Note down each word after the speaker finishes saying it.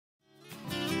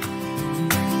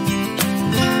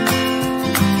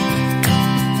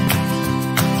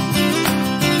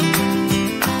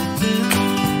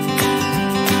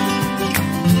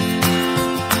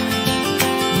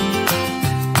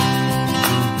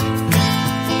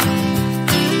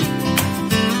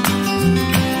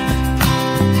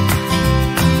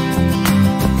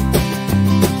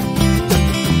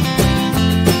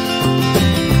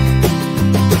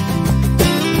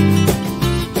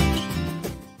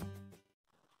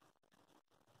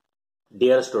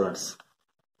Dear students,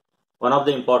 one of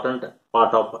the important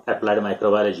part of applied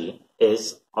microbiology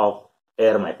is of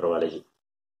air microbiology,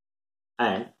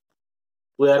 and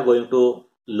we are going to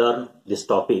learn this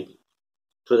topic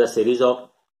through the series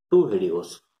of 2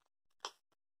 videos.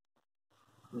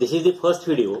 This is the first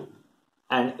video,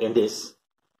 and in this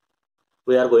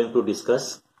we are going to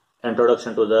discuss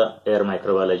introduction to the air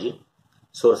microbiology,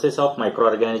 sources of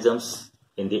microorganisms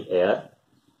in the air,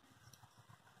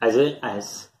 as well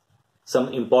as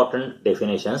some important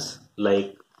definitions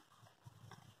like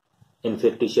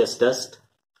infectious dust,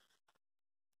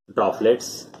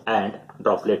 droplets and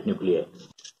droplet nuclei.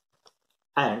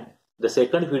 And the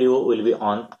second video will be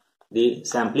on the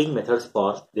sampling methods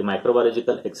for the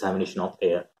microbiological examination of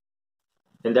air.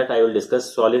 In that I will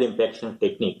discuss solid impaction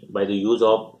technique by the use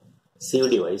of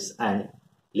sieve device and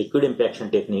liquid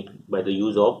impaction technique by the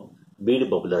use of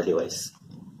bead bubbler device.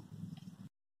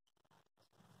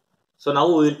 So now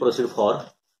we will proceed for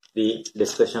the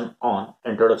discussion on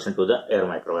introduction to the air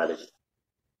microbiology.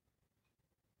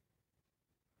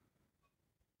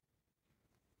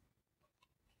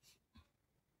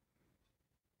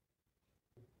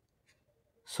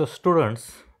 So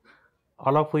students,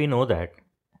 all of we know that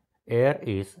air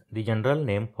is the general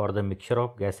name for the mixture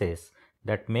of gases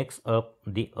that makes up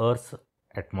the Earth's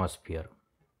atmosphere.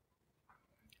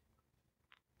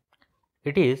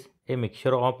 It is a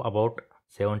mixture of about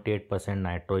 78%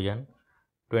 nitrogen,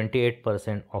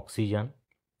 28% oxygen,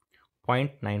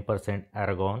 0.9%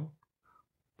 argon,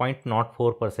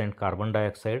 0.04% carbon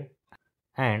dioxide,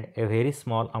 and a very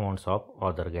small amounts of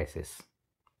other gases.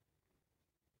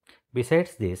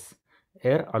 Besides this,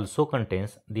 air also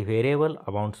contains the variable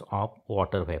amounts of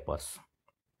water vapors.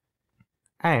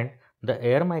 And the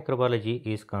air microbiology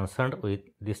is concerned with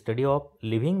the study of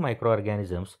living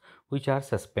microorganisms which are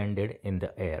suspended in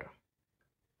the air.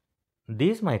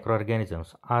 These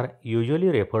microorganisms are usually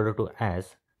referred to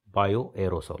as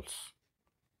bioaerosols.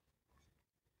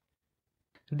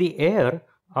 The air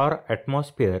or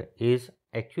atmosphere is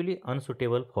actually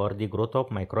unsuitable for the growth of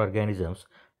microorganisms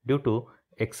due to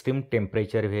extreme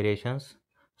temperature variations,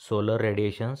 solar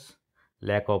radiations,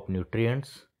 lack of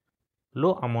nutrients,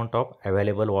 low amount of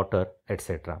available water,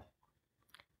 etc.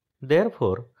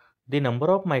 Therefore, the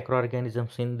number of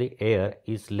microorganisms in the air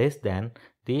is less than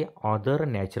the other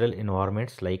natural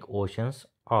environments like oceans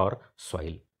or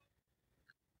soil.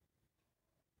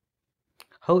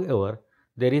 However,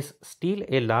 there is still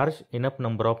a large enough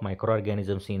number of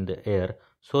microorganisms in the air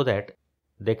so that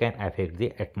they can affect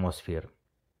the atmosphere.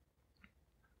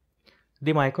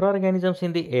 The microorganisms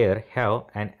in the air have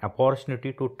an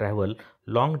opportunity to travel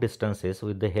long distances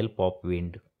with the help of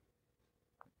wind.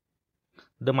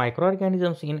 The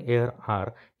microorganisms in air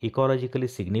are ecologically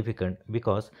significant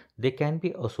because they can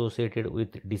be associated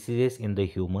with diseases in the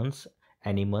humans,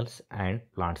 animals, and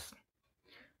plants.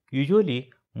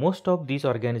 Usually, most of these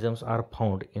organisms are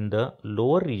found in the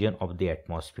lower region of the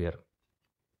atmosphere.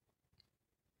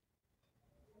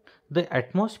 The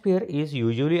atmosphere is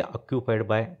usually occupied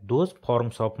by those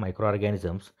forms of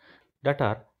microorganisms that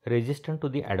are resistant to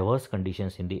the adverse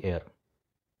conditions in the air.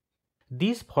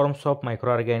 These forms of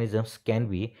microorganisms can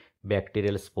be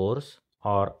bacterial spores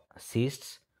or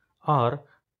cysts or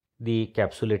the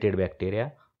capsulated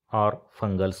bacteria or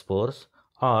fungal spores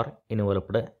or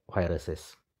enveloped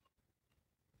viruses.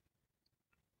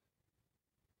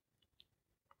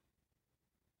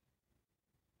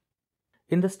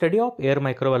 In the study of air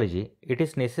microbiology, it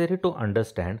is necessary to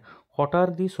understand what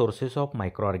are the sources of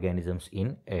microorganisms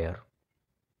in air.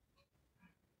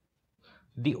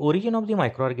 The origin of the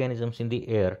microorganisms in the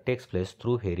air takes place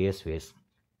through various ways.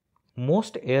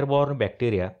 Most airborne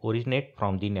bacteria originate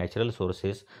from the natural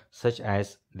sources such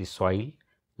as the soil,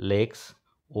 lakes,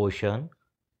 ocean,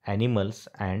 animals,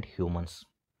 and humans.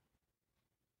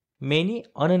 Many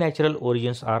unnatural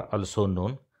origins are also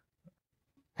known,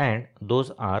 and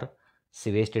those are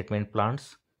sewage treatment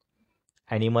plants,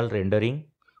 animal rendering,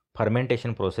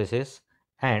 fermentation processes,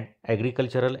 and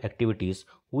agricultural activities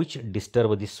which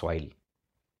disturb the soil.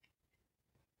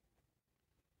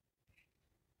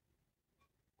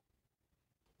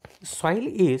 Soil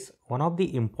is one of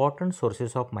the important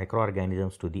sources of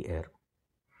microorganisms to the air.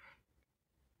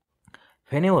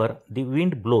 Whenever the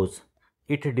wind blows,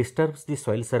 it disturbs the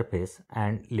soil surface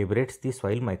and liberates the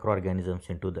soil microorganisms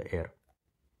into the air.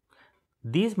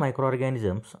 These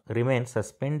microorganisms remain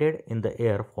suspended in the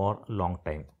air for a long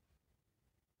time.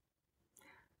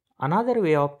 Another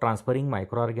way of transferring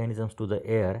microorganisms to the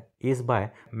air is by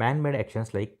man-made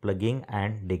actions like plugging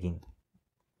and digging.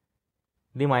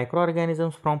 The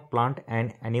microorganisms from plant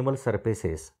and animal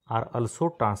surfaces are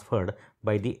also transferred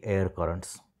by the air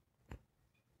currents.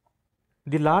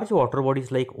 The large water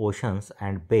bodies like oceans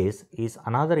and bays is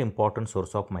another important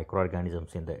source of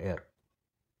microorganisms in the air.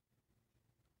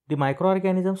 The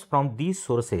microorganisms from these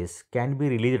sources can be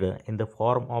released in the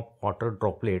form of water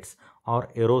droplets or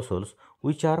aerosols,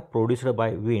 which are produced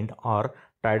by wind or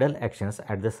tidal actions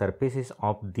at the surfaces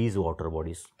of these water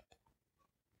bodies.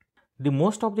 The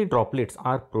most of the droplets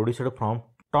are produced from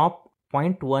top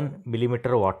 0.1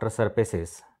 millimeter water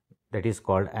surfaces, that is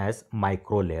called as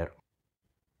microlayer.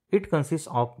 It consists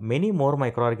of many more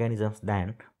microorganisms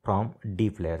than from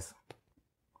deep layers.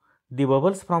 The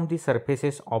bubbles from the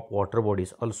surfaces of water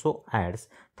bodies also adds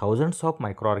thousands of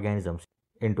microorganisms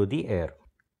into the air.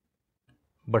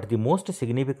 But the most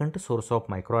significant source of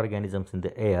microorganisms in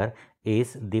the air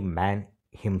is the man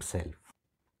himself.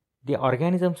 The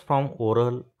organisms from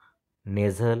oral,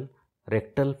 nasal,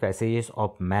 rectal passages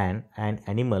of man and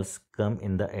animals come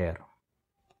in the air.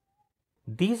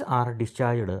 These are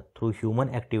discharged through human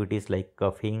activities like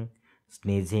coughing,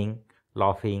 sneezing,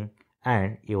 laughing,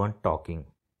 and even talking.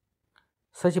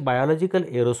 Such biological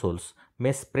aerosols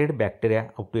may spread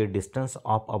bacteria up to a distance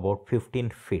of about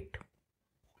 15 feet.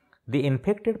 The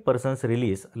infected persons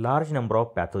release large number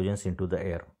of pathogens into the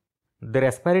air. The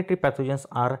respiratory pathogens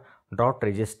are drought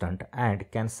resistant and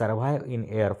can survive in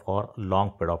air for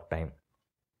long period of time.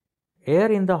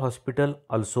 Air in the hospital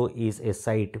also is a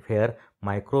site where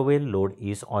microbial load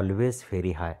is always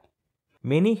very high.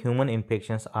 Many human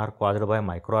infections are caused by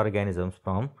microorganisms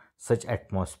from such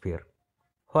atmosphere.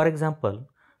 For example,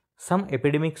 some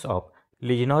epidemics of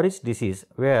Legionnaires disease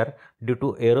were due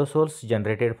to aerosols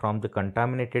generated from the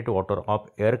contaminated water of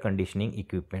air conditioning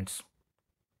equipments.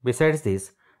 Besides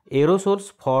this,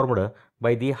 aerosols formed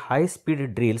by the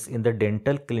high-speed drills in the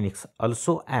dental clinics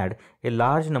also add a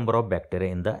large number of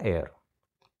bacteria in the air.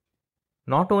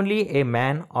 Not only a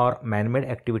man or man-made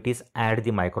activities add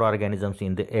the microorganisms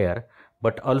in the air,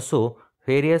 but also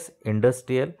various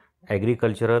industrial,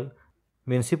 agricultural,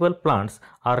 municipal plants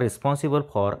are responsible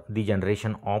for the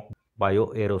generation of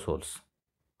bioaerosols.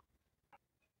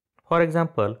 For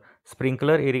example,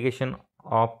 sprinkler irrigation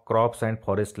of crops and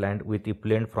forest land with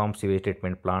effluent from sewage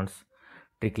treatment plants,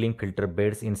 trickling filter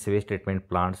beds in sewage treatment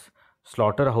plants,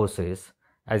 slaughterhouses,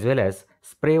 as well as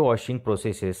spray washing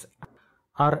processes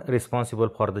are responsible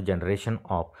for the generation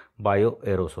of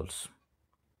bioaerosols.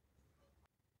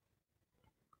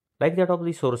 Like that of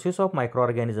the sources of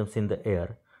microorganisms in the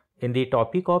air, in the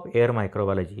topic of air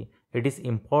microbiology, it is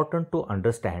important to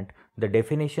understand the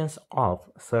definitions of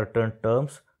certain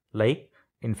terms like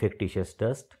infectious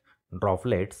dust,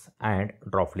 droplets, and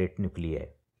droplet nuclei.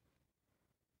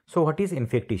 So, what is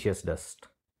infectious dust?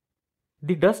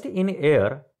 The dust in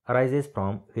air arises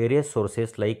from various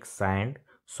sources like sand,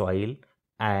 soil,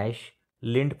 ash,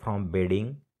 lint from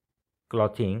bedding,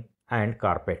 clothing, and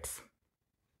carpets.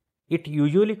 It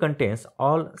usually contains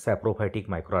all saprophytic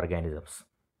microorganisms.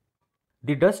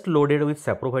 The dust loaded with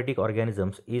saprophytic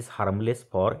organisms is harmless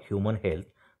for human health,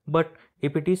 but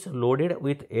if it is loaded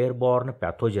with airborne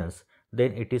pathogens,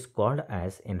 then it is called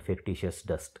as infectious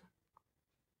dust.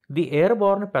 The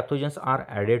airborne pathogens are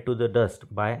added to the dust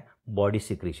by body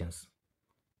secretions.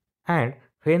 And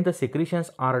when the secretions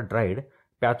are dried,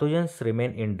 pathogens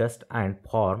remain in dust and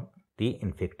form the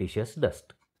infectious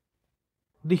dust.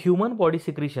 The human body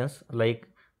secretions like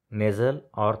nasal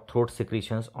or throat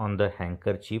secretions on the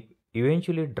handkerchief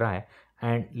eventually dry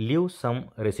and leave some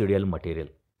residual material.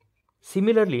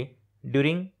 Similarly,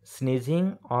 during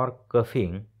sneezing or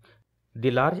coughing,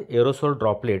 the large aerosol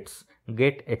droplets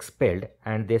get expelled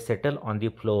and they settle on the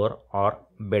floor or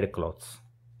bedclothes.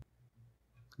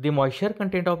 The moisture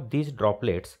content of these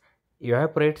droplets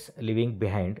evaporates, leaving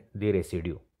behind the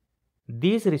residue.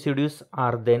 These residues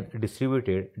are then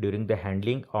distributed during the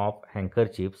handling of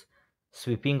handkerchiefs,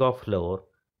 sweeping of floor,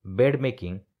 bed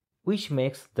making, which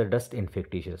makes the dust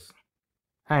infectious.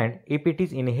 And if it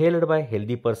is inhaled by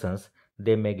healthy persons,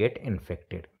 they may get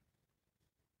infected.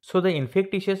 So the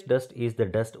infectious dust is the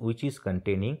dust which is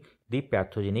containing the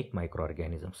pathogenic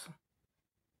microorganisms.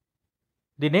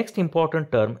 The next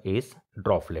important term is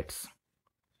droplets.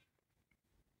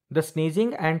 The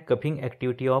sneezing and coughing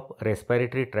activity of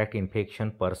respiratory tract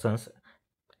infection persons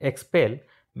expel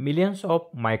millions of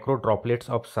micro droplets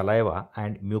of saliva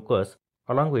and mucus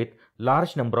along with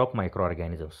large number of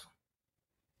microorganisms.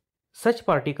 Such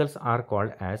particles are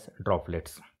called as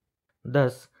droplets.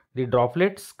 Thus, the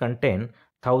droplets contain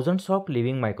thousands of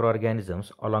living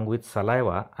microorganisms along with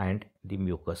saliva and the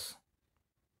mucus.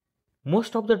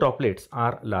 Most of the droplets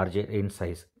are larger in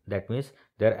size. That means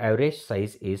their average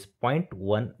size is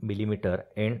 0.1 millimeter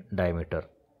in diameter.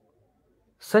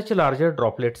 Such larger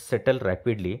droplets settle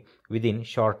rapidly within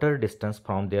shorter distance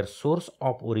from their source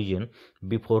of origin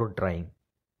before drying.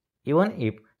 Even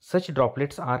if such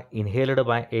droplets are inhaled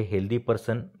by a healthy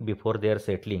person before their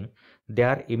settling, they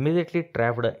are immediately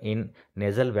trapped in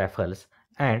nasal waffles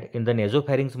and in the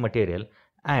nasopharynx material,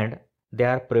 and they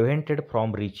are prevented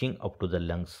from reaching up to the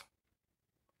lungs.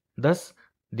 Thus,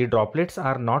 the droplets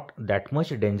are not that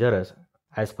much dangerous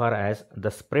as far as the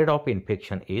spread of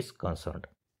infection is concerned.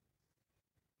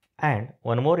 And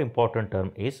one more important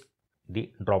term is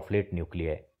the droplet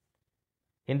nuclei.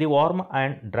 In the warm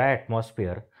and dry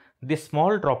atmosphere, the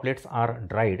small droplets are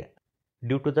dried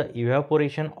due to the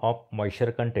evaporation of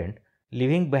moisture content,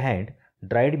 leaving behind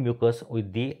dried mucus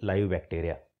with the live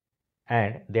bacteria,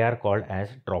 and they are called as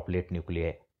droplet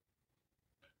nuclei.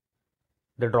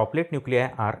 The droplet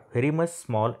nuclei are very much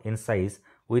small in size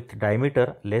with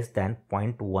diameter less than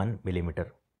 0.1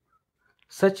 millimeter.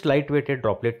 Such light-weighted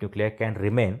droplet nuclei can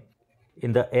remain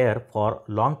in the air for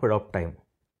long period of time,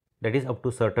 that is up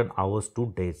to certain hours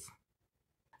to days.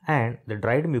 And the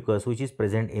dried mucus which is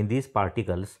present in these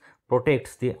particles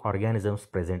protects the organisms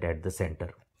present at the center.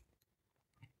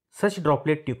 Such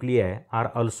droplet nuclei are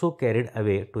also carried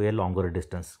away to a longer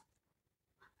distance.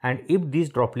 And if these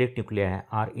droplet nuclei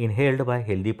are inhaled by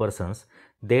healthy persons,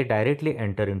 they directly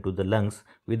enter into the lungs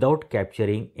without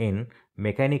capturing in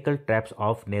mechanical traps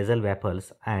of nasal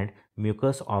waffles and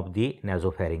mucus of the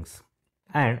nasopharynx.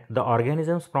 And the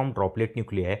organisms from droplet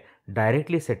nuclei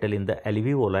directly settle in the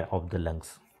alveoli of the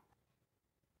lungs.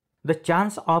 The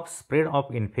chance of spread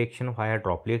of infection via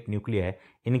droplet nuclei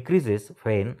increases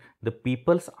when the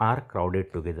peoples are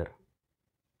crowded together.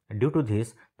 Due to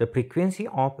this, the frequency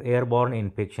of airborne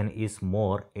infection is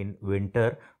more in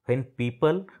winter when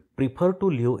people prefer to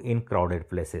live in crowded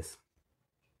places.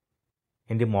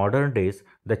 In the modern days,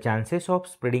 the chances of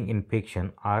spreading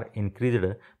infection are increased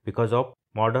because of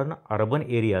modern urban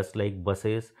areas like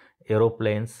buses,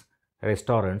 aeroplanes,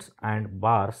 restaurants and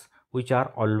bars which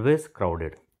are always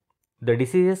crowded. The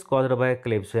diseases caused by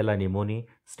Klebsiella pneumoniae,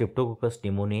 Streptococcus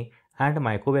pneumoniae and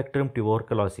Mycobacterium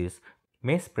tuberculosis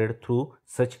may spread through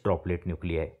such droplet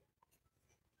nuclei.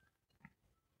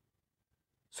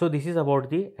 So this is about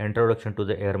the introduction to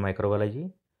the air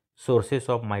microbiology, sources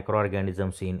of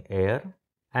microorganisms in air,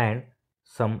 and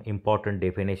some important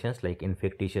definitions like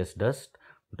infectious dust,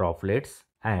 droplets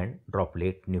and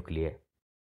droplet nuclei.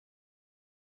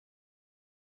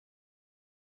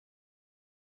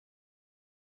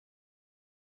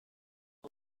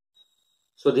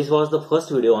 So this was the first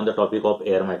video on the topic of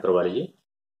air microbiology.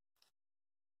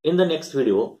 In the next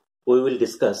video, we will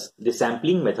discuss the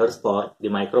sampling methods for the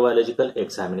microbiological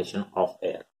examination of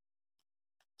air.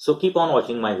 So keep on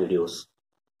watching my videos.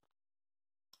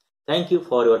 Thank you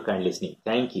for your kind listening.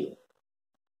 Thank you.